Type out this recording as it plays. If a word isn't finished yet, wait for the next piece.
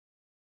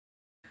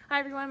Hi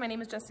everyone, my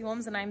name is Jessie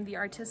Wilms and I'm the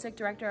Artistic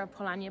Director of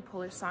Polania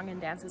Polish Song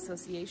and Dance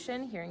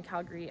Association here in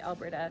Calgary,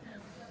 Alberta.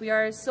 We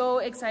are so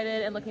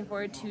excited and looking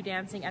forward to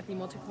dancing at the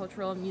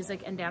Multicultural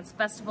Music and Dance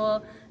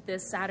Festival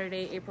this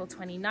Saturday, April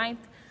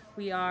 29th.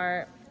 We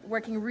are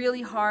working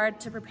really hard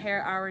to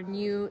prepare our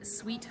new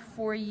suite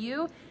for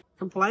you.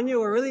 From Polania,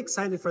 we're really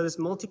excited for this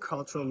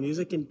Multicultural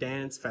Music and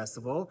Dance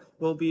Festival.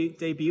 We'll be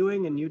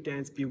debuting a new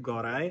dance,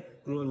 Biugorai,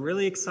 and we're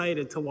really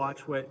excited to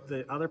watch what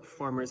the other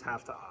performers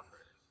have to offer.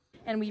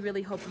 And we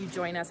really hope you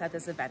join us at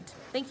this event.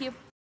 Thank you.